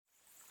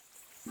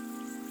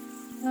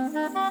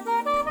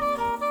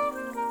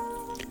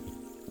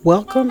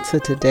Welcome to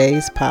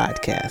today's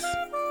podcast,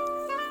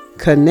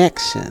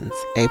 Connections,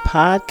 a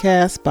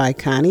podcast by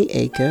Connie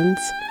Akins,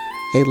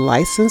 a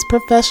licensed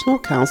professional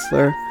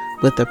counselor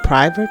with a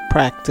private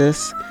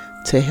practice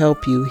to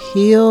help you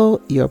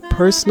heal your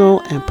personal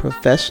and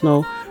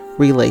professional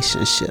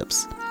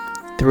relationships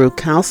through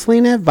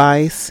counseling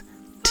advice,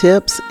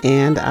 tips,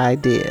 and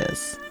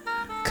ideas.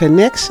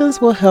 Connections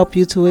will help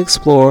you to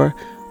explore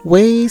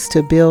ways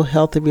to build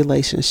healthy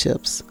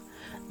relationships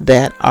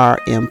that are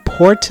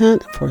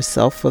important for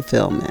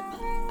self-fulfillment.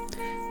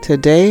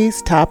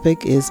 Today's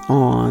topic is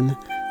on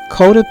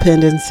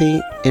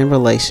codependency in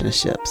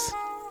relationships.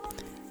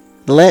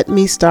 Let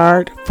me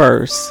start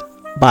first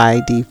by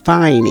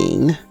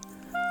defining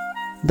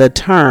the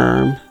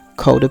term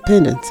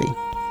codependency.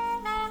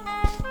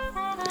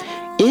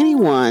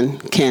 Anyone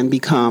can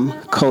become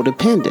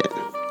codependent.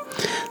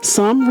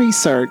 Some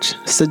research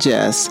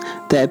suggests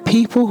that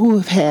people who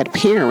have had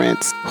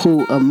parents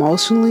who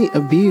emotionally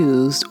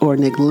abused or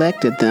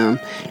neglected them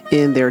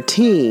in their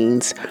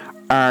teens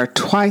are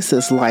twice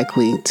as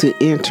likely to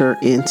enter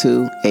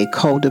into a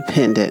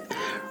codependent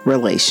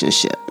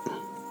relationship.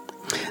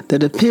 The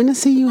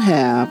dependency you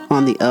have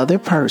on the other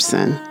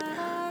person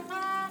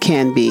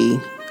can be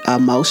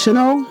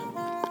emotional,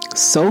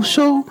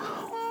 social,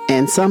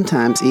 and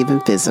sometimes even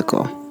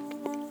physical.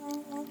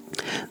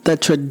 The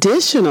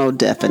traditional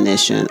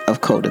definition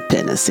of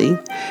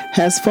codependency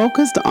has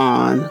focused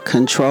on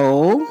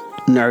control,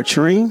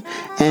 nurturing,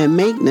 and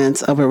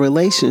maintenance of a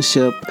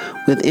relationship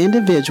with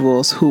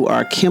individuals who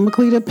are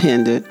chemically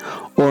dependent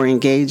or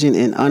engaging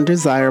in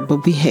undesirable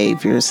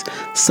behaviors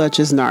such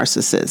as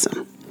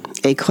narcissism.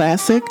 A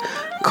classic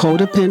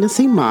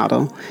codependency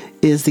model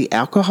is the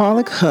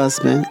alcoholic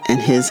husband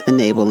and his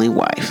enabling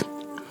wife.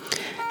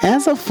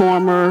 As a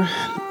former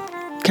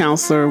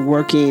counselor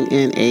working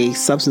in a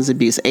substance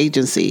abuse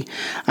agency,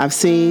 I've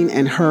seen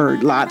and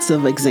heard lots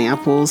of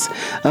examples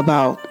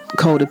about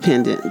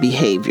codependent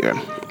behavior.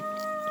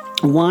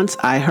 Once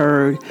I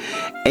heard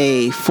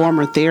a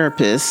former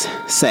therapist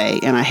say,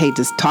 and I hate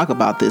to talk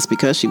about this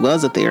because she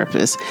was a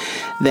therapist,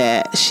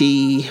 that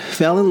she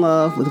fell in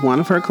love with one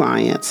of her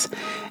clients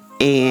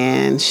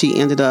and she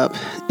ended up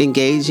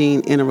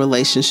engaging in a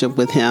relationship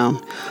with him.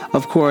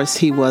 Of course,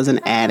 he was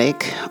an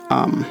addict.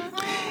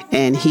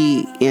 And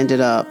he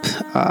ended up,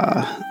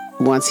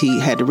 once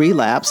he had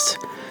relapsed,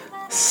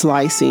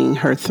 slicing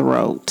her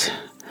throat.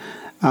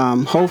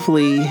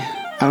 Hopefully,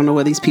 I don't know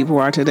where these people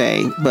are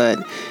today, but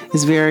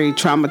it's very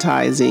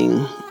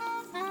traumatizing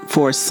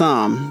for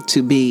some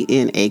to be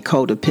in a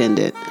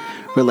codependent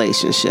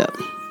relationship.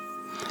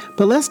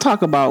 But let's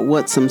talk about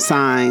what some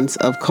signs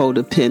of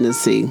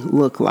codependency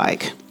look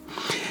like.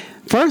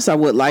 First, I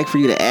would like for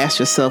you to ask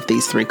yourself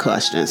these three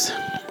questions.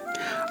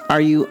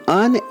 Are you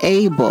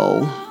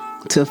unable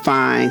to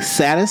find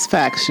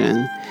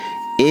satisfaction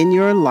in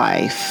your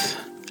life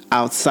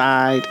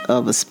outside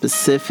of a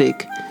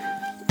specific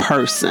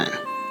person?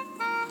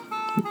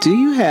 Do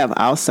you have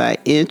outside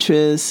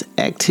interests,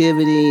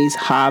 activities,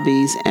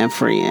 hobbies, and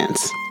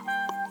friends?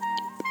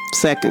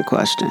 Second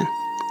question.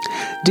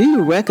 Do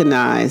you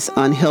recognize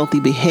unhealthy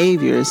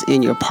behaviors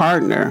in your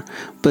partner,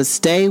 but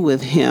stay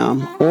with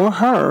him or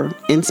her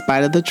in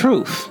spite of the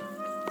truth,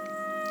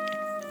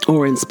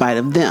 or in spite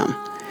of them?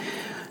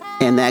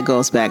 And that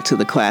goes back to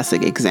the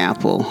classic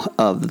example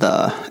of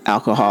the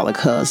alcoholic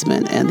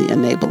husband and the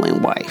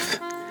enabling wife.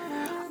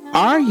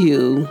 Are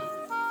you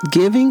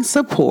giving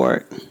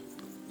support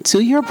to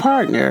your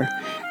partner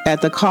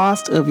at the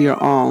cost of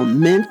your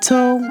own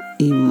mental,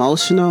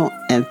 emotional,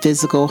 and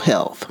physical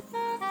health?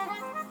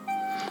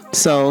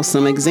 So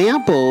some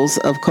examples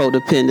of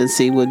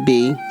codependency would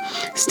be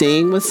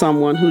staying with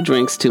someone who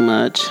drinks too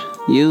much,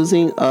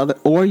 using other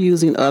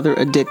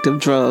addictive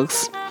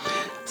drugs,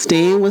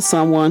 staying with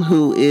someone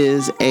who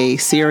is a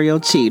serial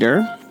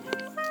cheater,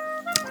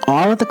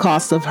 all at the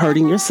cost of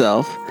hurting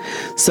yourself,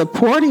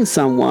 supporting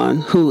someone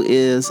who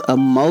is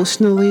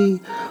emotionally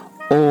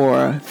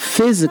or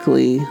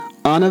physically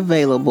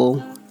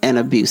unavailable and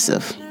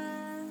abusive.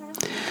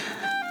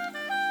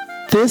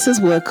 This is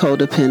what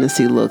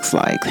codependency looks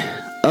like.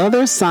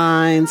 Other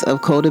signs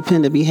of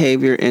codependent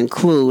behavior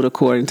include,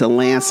 according to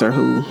Lancer,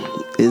 who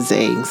is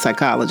a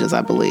psychologist,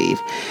 I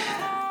believe,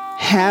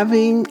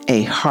 having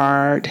a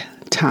hard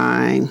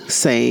time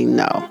saying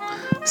no.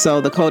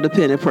 So the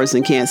codependent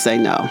person can't say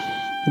no.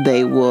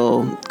 They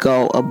will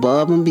go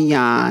above and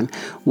beyond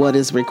what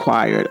is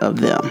required of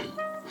them.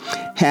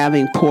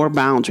 Having poor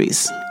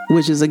boundaries,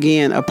 which is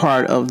again a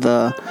part of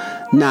the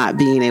not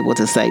being able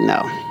to say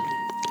no.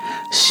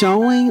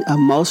 Showing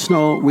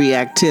emotional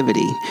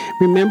reactivity.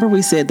 Remember,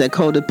 we said that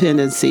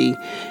codependency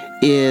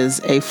is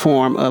a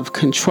form of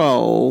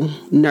control,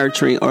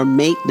 nurturing, or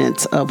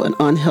maintenance of an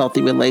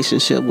unhealthy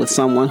relationship with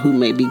someone who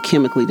may be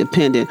chemically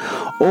dependent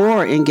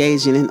or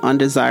engaging in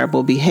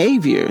undesirable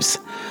behaviors,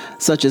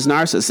 such as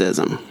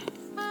narcissism.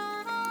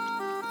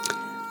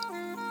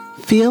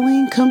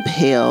 Feeling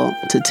compelled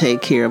to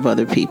take care of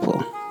other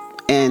people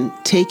and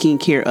taking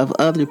care of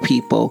other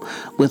people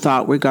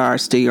without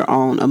regards to your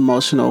own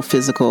emotional,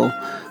 physical,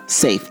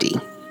 safety,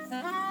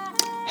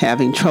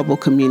 having trouble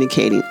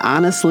communicating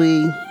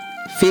honestly,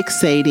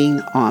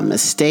 fixating on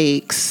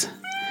mistakes,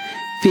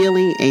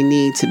 feeling a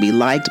need to be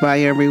liked by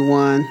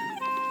everyone,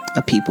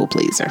 a people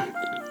pleaser,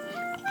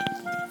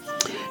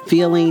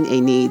 feeling a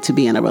need to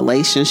be in a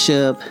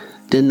relationship,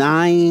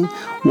 denying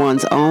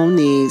one's own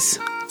needs,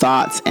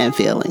 thoughts, and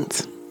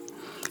feelings,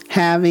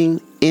 having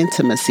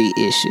intimacy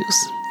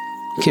issues,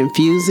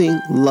 confusing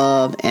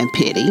love and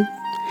pity,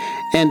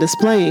 and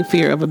displaying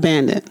fear of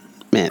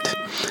abandonment.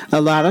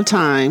 A lot of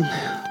time,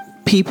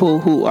 people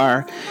who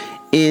are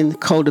in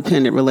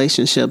codependent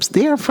relationships,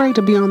 they're afraid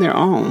to be on their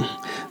own.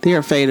 They're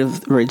afraid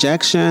of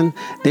rejection.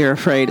 They're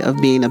afraid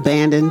of being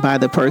abandoned by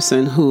the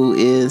person who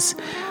is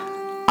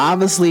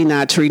obviously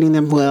not treating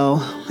them well,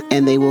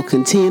 and they will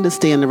continue to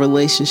stay in the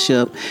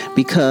relationship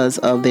because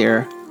of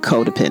their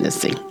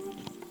codependency.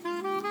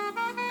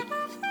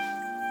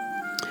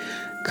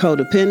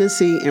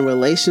 Codependency in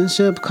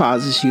relationship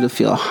causes you to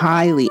feel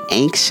highly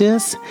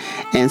anxious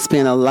and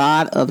spend a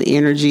lot of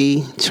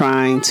energy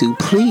trying to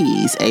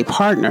please a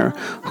partner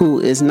who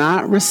is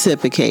not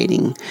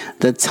reciprocating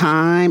the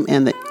time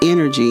and the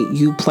energy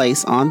you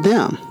place on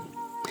them.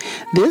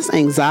 This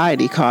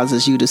anxiety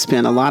causes you to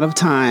spend a lot of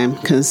time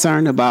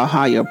concerned about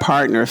how your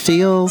partner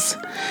feels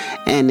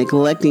and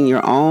neglecting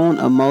your own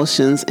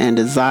emotions and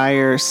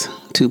desires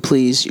to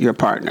please your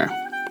partner.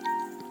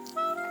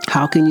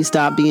 How can you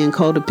stop being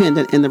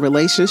codependent in the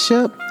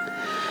relationship?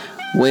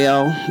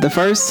 Well, the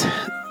first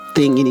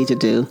thing you need to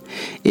do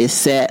is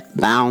set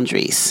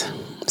boundaries.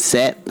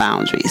 Set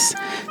boundaries.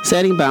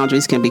 Setting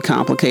boundaries can be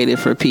complicated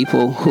for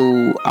people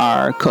who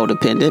are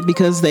codependent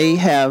because they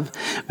have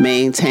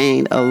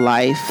maintained a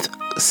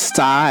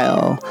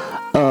lifestyle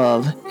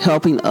of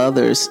helping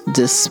others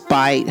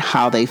despite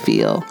how they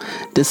feel,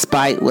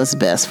 despite what's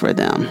best for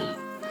them.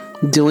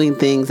 Doing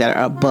things that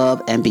are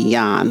above and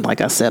beyond, like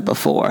I said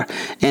before.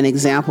 An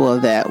example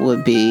of that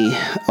would be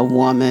a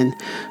woman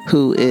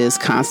who is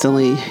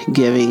constantly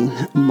giving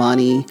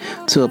money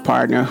to a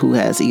partner who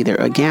has either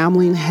a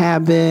gambling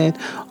habit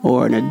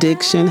or an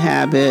addiction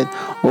habit,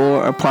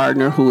 or a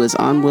partner who is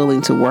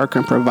unwilling to work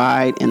and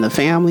provide in the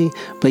family,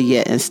 but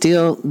yet and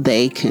still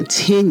they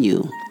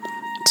continue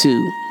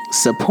to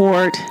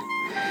support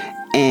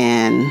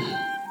and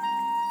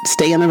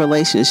stay in the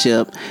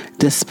relationship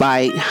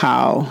despite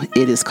how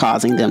it is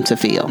causing them to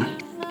feel.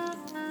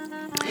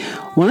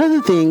 One of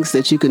the things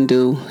that you can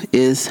do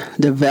is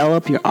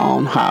develop your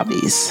own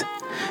hobbies.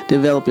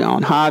 Develop your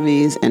own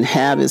hobbies and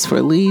habits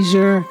for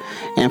leisure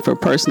and for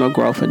personal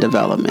growth and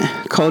development.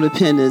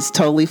 Codependents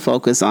totally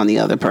focus on the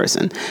other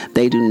person.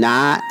 They do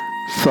not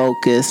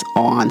focus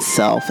on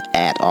self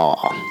at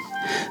all.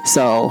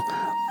 So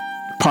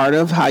part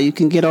of how you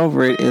can get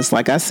over it is,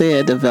 like I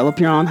said, develop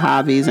your own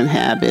hobbies and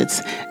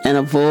habits and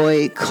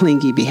avoid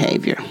clingy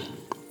behavior.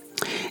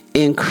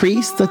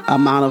 Increase the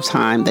amount of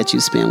time that you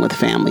spend with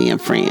family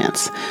and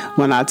friends.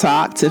 When I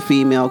talk to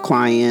female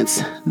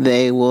clients,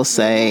 they will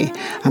say,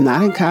 I'm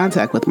not in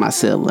contact with my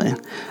sibling.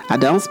 I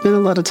don't spend a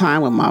lot of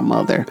time with my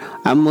mother.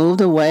 I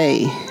moved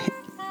away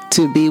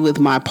to be with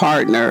my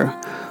partner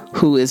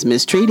who is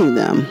mistreating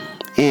them.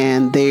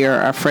 And they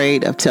are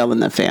afraid of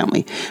telling the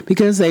family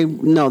because they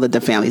know that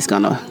the family's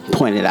going to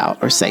point it out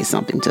or say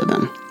something to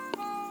them.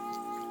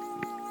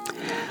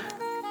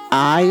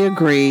 I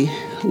agree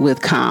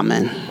with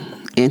Common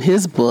in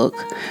his book,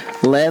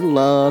 Let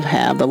Love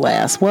Have the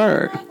Last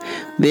Word.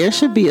 There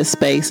should be a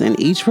space in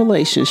each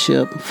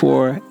relationship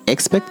for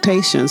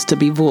expectations to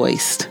be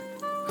voiced,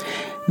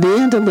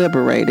 then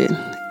deliberated.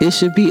 It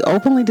should be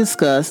openly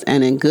discussed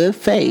and in good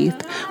faith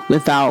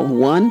without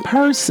one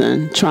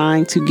person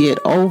trying to get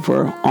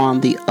over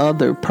on the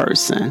other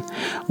person,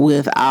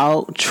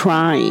 without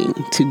trying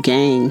to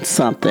gain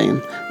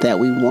something that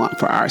we want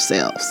for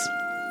ourselves.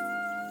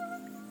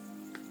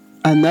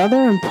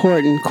 Another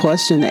important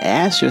question to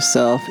ask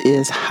yourself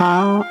is,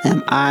 how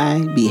am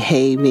I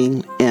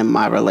behaving in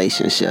my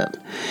relationship?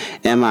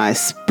 Am I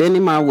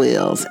spinning my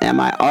wheels? Am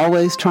I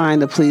always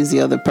trying to please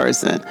the other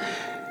person?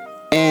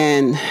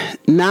 And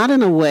not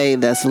in a way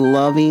that's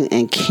loving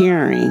and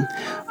caring,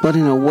 but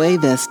in a way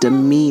that's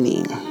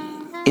demeaning,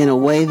 in a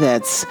way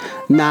that's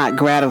not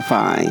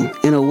gratifying,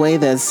 in a way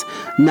that's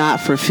not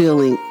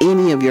fulfilling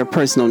any of your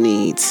personal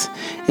needs,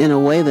 in a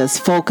way that's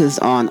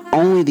focused on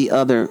only the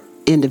other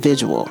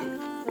individual.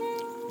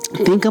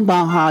 Think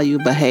about how you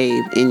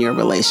behave in your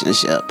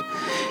relationship.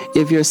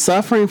 If you're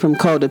suffering from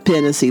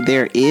codependency,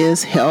 there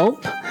is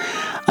help.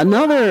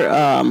 Another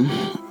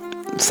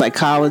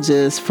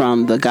psychologist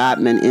from the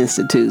Gottman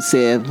Institute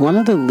said one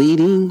of the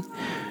leading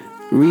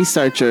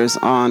researchers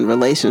on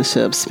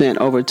relationships spent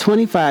over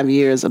 25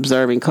 years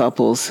observing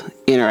couples'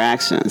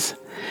 interactions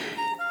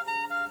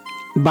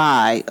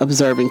by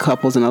observing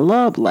couples in a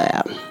love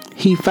lab.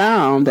 He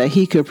found that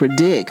he could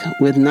predict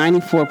with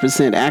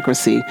 94%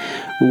 accuracy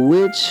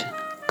which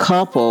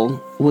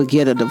couple would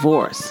get a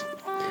divorce.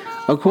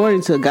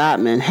 According to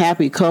Gottman,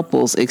 happy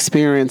couples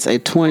experience a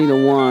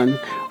 20-to-1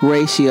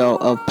 ratio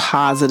of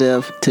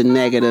positive to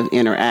negative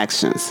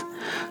interactions.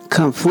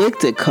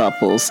 Conflicted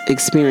couples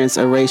experience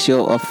a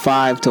ratio of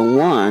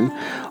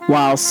 5-1,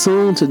 while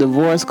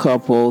soon-to-divorce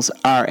couples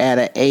are at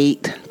an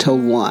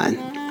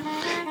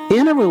 8-1.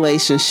 In a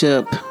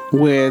relationship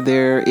where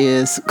there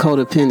is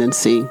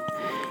codependency,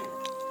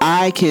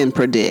 I can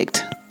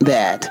predict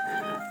that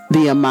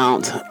the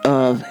amount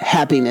of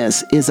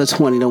happiness is a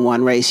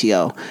 20-1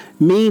 ratio,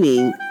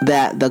 meaning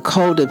that the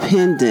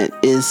codependent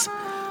is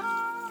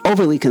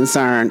overly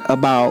concerned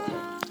about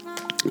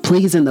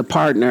pleasing the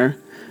partner,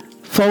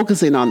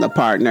 focusing on the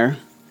partner,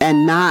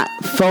 and not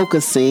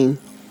focusing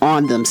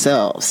on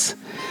themselves,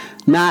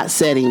 not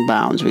setting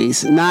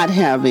boundaries, not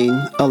having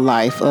a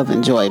life of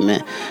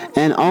enjoyment,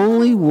 and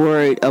only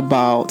worried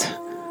about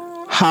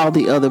how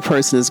the other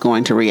person is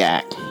going to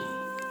react.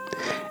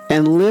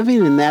 And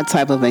living in that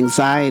type of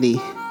anxiety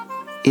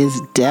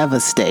is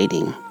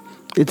devastating.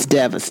 It's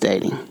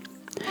devastating.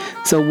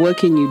 So what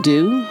can you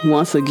do?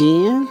 Once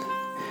again,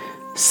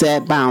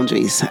 set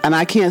boundaries. And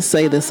I can't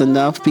say this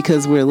enough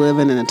because we're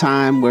living in a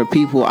time where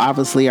people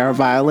obviously are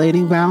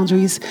violating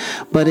boundaries,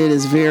 but it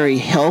is very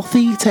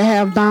healthy to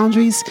have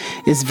boundaries.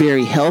 It's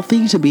very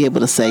healthy to be able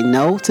to say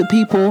no to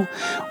people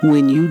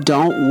when you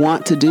don't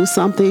want to do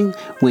something,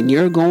 when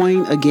you're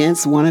going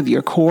against one of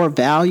your core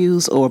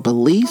values or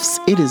beliefs.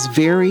 It is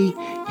very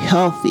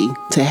healthy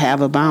to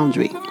have a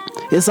boundary.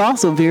 It's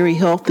also very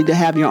healthy to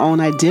have your own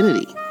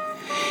identity.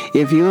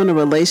 If you're in a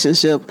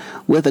relationship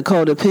with a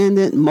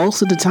codependent,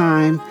 most of the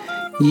time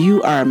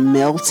you are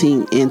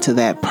melting into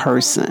that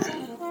person.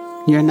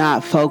 You're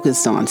not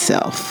focused on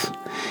self.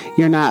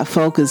 You're not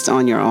focused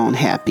on your own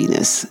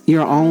happiness.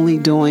 You're only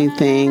doing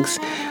things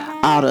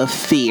out of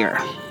fear.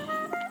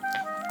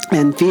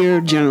 And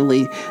fear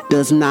generally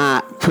does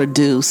not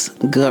produce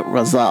good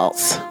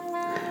results.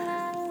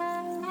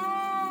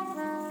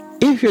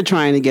 If you're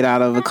trying to get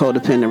out of a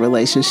codependent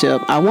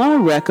relationship, I want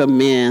to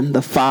recommend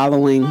the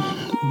following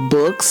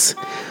books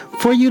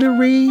for you to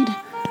read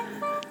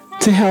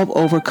to help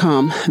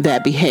overcome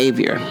that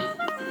behavior.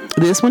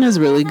 This one is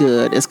really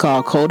good. It's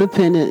called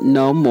Codependent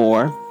No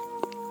More.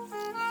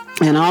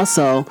 And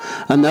also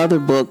another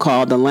book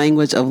called The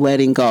Language of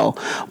Letting Go.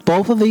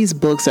 Both of these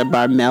books are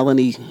by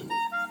Melanie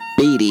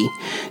Beattie.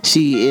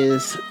 She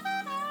is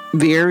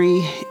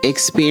very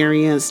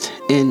experienced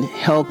in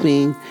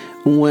helping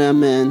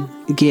women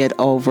get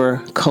over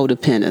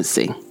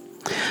codependency.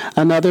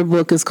 Another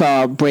book is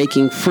called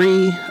Breaking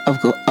Free of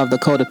the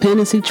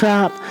Codependency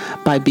Trap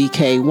by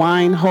B.K.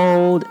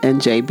 Weinhold and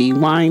J.B.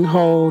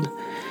 Weinhold.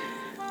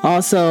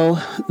 Also,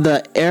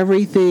 The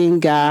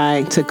Everything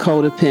Guide to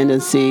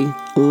Codependency,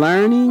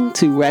 Learning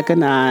to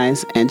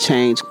Recognize and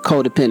Change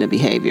Codependent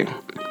Behavior.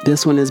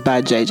 This one is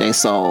by J.J.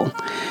 Soul.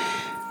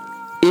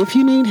 If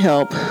you need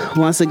help,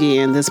 once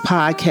again, this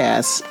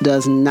podcast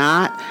does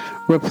not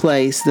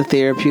replace the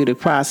therapeutic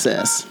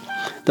process.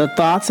 The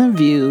thoughts and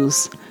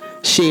views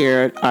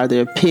shared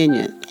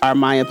are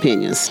my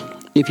opinions.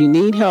 If you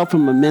need help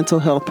from a mental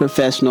health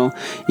professional,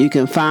 you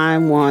can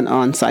find one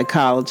on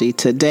Psychology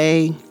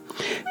Today,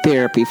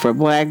 Therapy for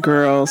Black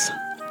Girls,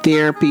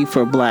 Therapy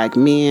for Black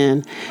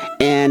Men,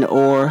 and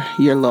or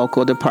your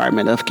local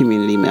Department of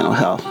Community Mental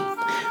Health.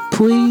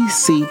 Please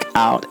seek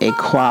out a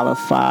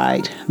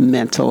qualified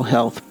mental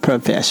health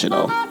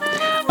professional.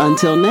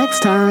 Until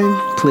next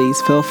time, please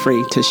feel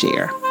free to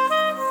share.